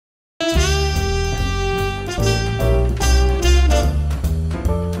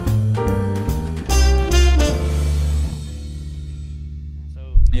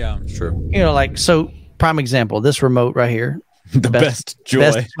true. You know, like, so prime example, this remote right here. The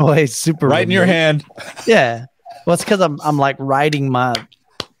BESTJOY Super right in your hand. Yeah. Well, it's because I'm like writing my,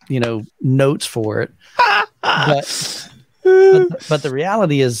 you know, notes for it. but the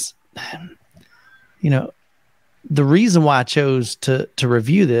reality is, you know, the reason why I chose to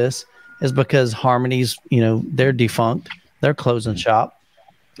review this is because Harmony's, you know, they're defunct. They're closing shop.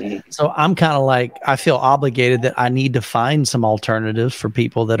 So I'm kind of like, I feel obligated that I need to find some alternatives for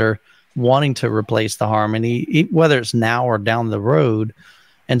people that are wanting to replace the Harmony, whether it's now or down the road.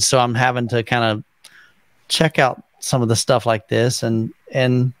 And so I'm having to kind of check out some of the stuff like this, and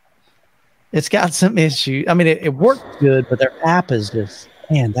it's got some issues. I mean, it works good, but their app is just,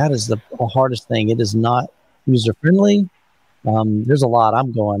 man, that is the hardest thing. It is not user friendly. There's a lot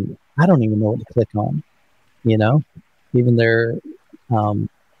I'm going, I don't even know what to click on, you know, even their,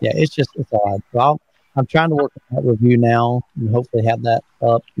 yeah, it's odd. So I'm trying to work on that review now and hopefully have that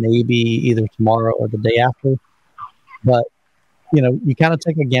up maybe either tomorrow or the day after. But, you know, you kind of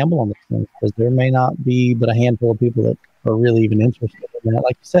take a gamble on this thing because there may not be but a handful of people that are really even interested in that.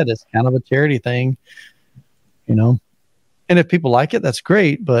 Like you said, it's kind of a charity thing, you know. And if people like it, that's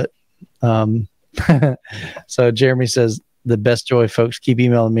great. But so Jeremy says the BESTJOY folks keep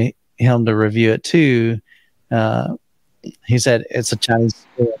emailing him to review it too. He said it's a Chinese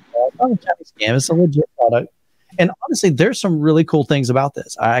scam. It's not a Chinese scam. It's a legit product. And honestly, there's some really cool things about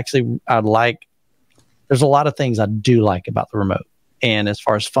this. There's a lot of things I do like about the remote. And as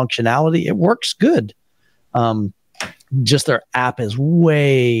far as functionality, it works good. Just their app is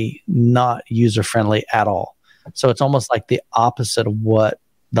way not user-friendly at all. So it's almost like the opposite of what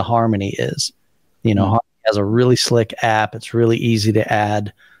the Harmony is. You know, Harmony has a really slick app. It's really easy to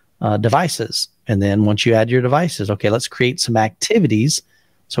add devices. And then once you add your devices, okay, let's create some activities.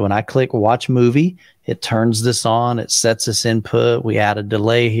 So when I click watch movie, it turns this on, it sets this input, we add a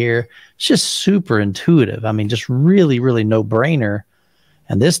delay here. It's just super intuitive. I mean, just really, really no brainer.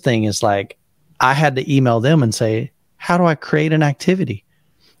 And this thing is like, I had to email them and say, how do I create an activity?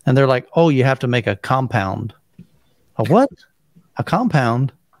 And they're like, oh, you have to make a compound. A what? A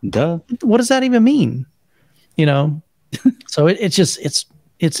compound? Duh. What does that even mean? You know? So it's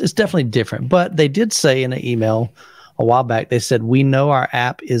definitely different. But they did say in an email a while back, they said, we know our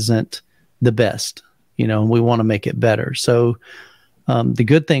app isn't the best, you know, and we want to make it better. So the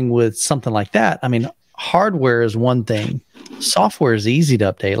good thing with something like that, I mean, hardware is one thing. Software is easy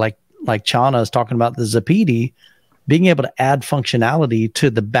to update. Like Chana is talking about the Zapidi, being able to add functionality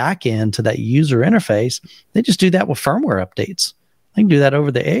to the back end, to that user interface. They just do that with firmware updates. They can do that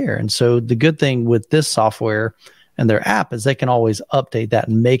over the air. And so the good thing with this software and their app is they can always update that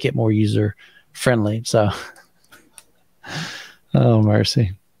and make it more user friendly. So, oh,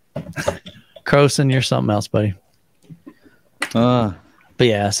 mercy. Croson, you're something else, buddy. But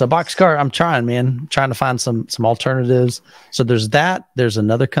yeah, so Boxcar, I'm trying, man. I'm trying to find some alternatives. So there's that. There's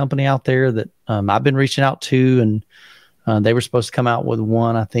another company out there that I've been reaching out to, and they were supposed to come out with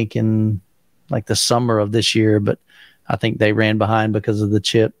one, I think, in like the summer of this year, but I think they ran behind because of the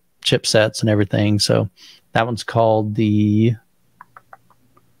chipsets and everything. So that one's called the,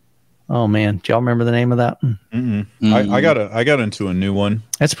 oh man, do y'all remember the name of that? I got into a new one.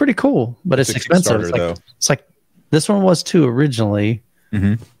 It's pretty cool, but it's expensive. It's like this one was too originally.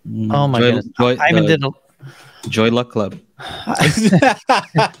 Oh my goodness. I even did Joy Luck Club. I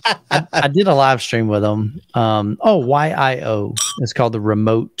did a live stream with them. YIO. It's called the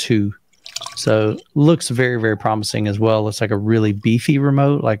Remote 2. So looks very, very promising as well. It's like a really beefy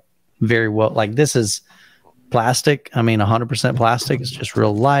remote, like very well. Like this is plastic. I mean, 100% plastic. It's just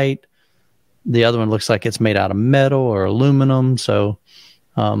real light. The other one looks like it's made out of metal or aluminum. So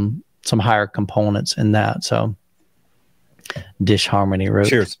some higher components in that. So Dish Harmony wrote.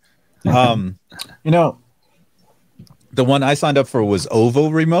 Cheers. You know, the one I signed up for was OVO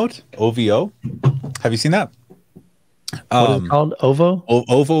Remote. OVO. Have you seen that? What is it called? OVO?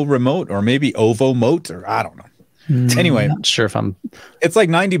 OVO Remote, or maybe OVO Mote, or I don't know. Anyway, not sure if I'm. It's like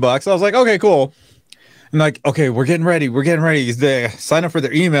 $90. I was like, okay, cool. I'm like, okay, we're getting ready. They sign up for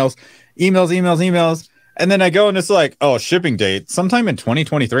their emails. And then I go and it's like, oh, shipping date sometime in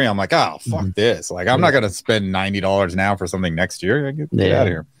 2023. I'm like, oh, fuck this. Like, I'm not going to spend $90 now for something next year. Get out of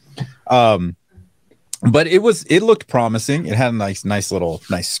here. But it looked promising. It had a nice little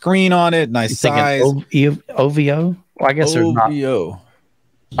screen on it. Nice size. OVO? Well, I guess there's not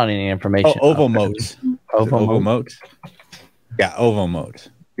any information. OVO Mote. OVO Mote. Yeah, OVO Mote.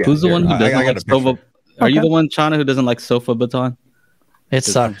 Yeah, who's the one who doesn't like Sofa? Are you the one, Chana, who doesn't like Sofa Baton? It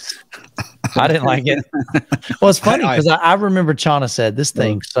sucks. I didn't like it. Well, it's funny because I remember Chana said this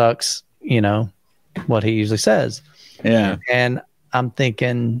thing sucks, you know, what he usually says. Yeah. And I'm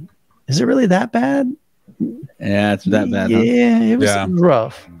thinking, is it really that bad? Yeah, it's that bad. Yeah, it was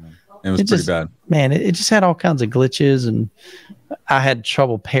rough. It was pretty bad. Man, it just had all kinds of glitches, and I had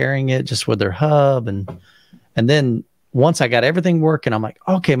trouble pairing it just with their hub, and then once I got everything working, I'm like,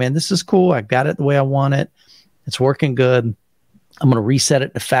 okay, man, this is cool. I got it the way I want it. It's working good. I'm going to reset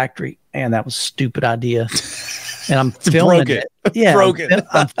it to factory. And that was a stupid idea. And I'm filming it. Yeah,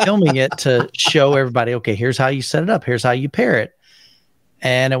 I'm filming it to show everybody, okay, here's how you set it up. Here's how you pair it.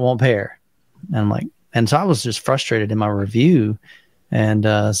 And it won't pair. And I'm like, and so I was just frustrated in my review. And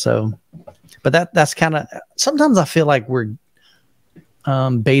but that's kind of, sometimes I feel like we're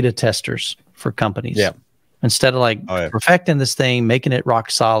beta testers for companies. Yeah. Instead of like perfecting this thing, making it rock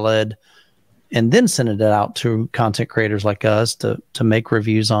solid, and then sending it out to content creators like us to make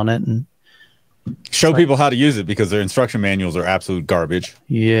reviews on it and show people how to use it, because their instruction manuals are absolute garbage.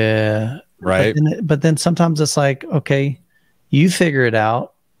 Yeah. Right. But then sometimes it's like, okay, you figure it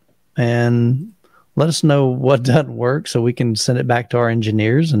out and let us know what doesn't work so we can send it back to our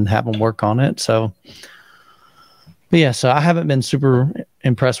engineers and have them work on it. So, but yeah, so I haven't been super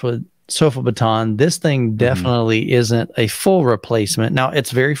impressed with Sofa Baton. This thing definitely isn't a full replacement. Now,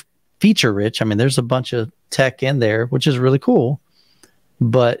 it's very feature rich. I mean, there's a bunch of tech in there, which is really cool,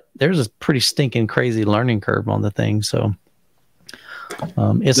 but there's a pretty stinking crazy learning curve on the thing. So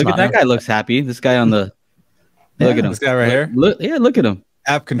it's look at that guy looks happy. This guy on the look at him. This guy right here. Look at him.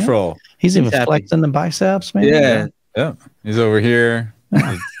 App control. He's even flexing the biceps, man. Yeah. He's over here.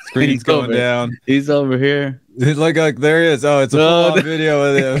 The screen's going down. He's over here. Like there he is. Oh, it's a full-on video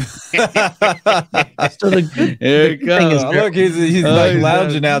of him. So the good Here he comes. Look, he's like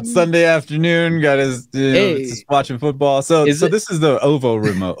lounging out Sunday afternoon. Got his just watching football. So this is the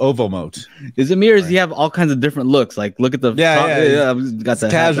Ovo mode. Is it me, or does he have all kinds of different looks? Like, look at the got the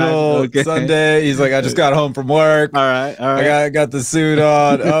casual Sunday. He's like, I just got home from work. All right. I got the suit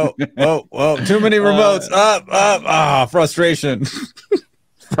on. Oh, too many remotes. Frustration.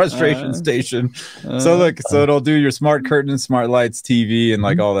 Frustration station. So look, so it'll do your smart curtains, smart lights, TV, and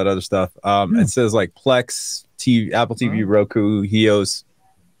like all that other stuff. It says like Plex, TV, Apple TV, Roku, Hios.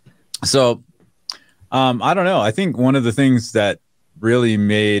 So I don't know. I think one of the things that really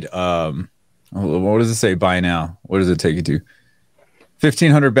made what does it say buy now? What does it take you to?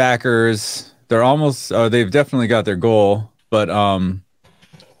 1,500 backers. They're almost they've definitely got their goal, but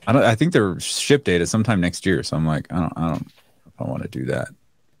I think their ship date is sometime next year. So I'm like, I don't know if I want to do that.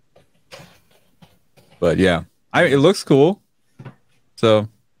 But yeah, it looks cool, so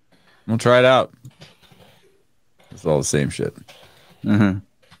we'll try it out. It's all the same shit. All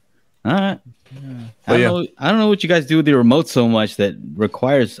right. I don't know what you guys do with the remote so much that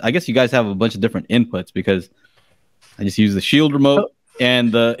requires. I guess you guys have a bunch of different inputs, because I just use the Shield remote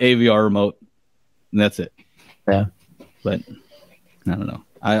and the AVR remote, and that's it. Yeah, but I don't know.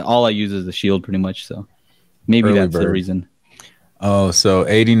 All I use is the Shield pretty much. So maybe that's the reason. Oh, so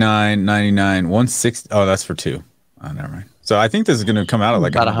 89, 99, 160. Oh, that's for two. Oh, never mind. So I think this is going to come out at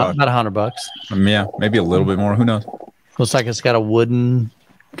like about $100. Yeah, maybe a little bit more. Who knows? Looks like it's got a wooden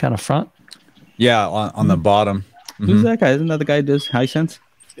kind of front. Yeah, on the bottom. Who's that guy? Isn't that the guy who does Hisense?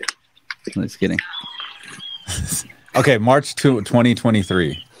 I'm just kidding. Okay, March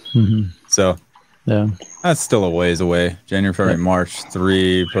 2023. So yeah, that's still a ways away. January, February, March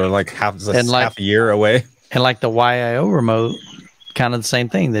 3, for like half a year away. And like the YIO remote, kind of the same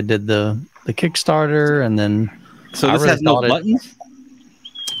thing. They did the Kickstarter, and then so this has no buttons.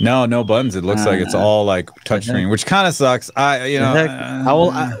 No buttons. It looks like it's all like touchscreen, which kind of sucks.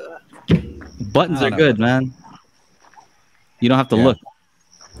 Buttons are good, man. You don't have to look.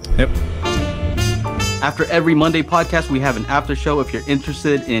 Yep. After every Monday podcast, we have an after show. If you're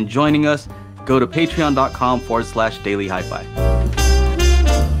interested in joining us, go to patreon.com/daily HiFi.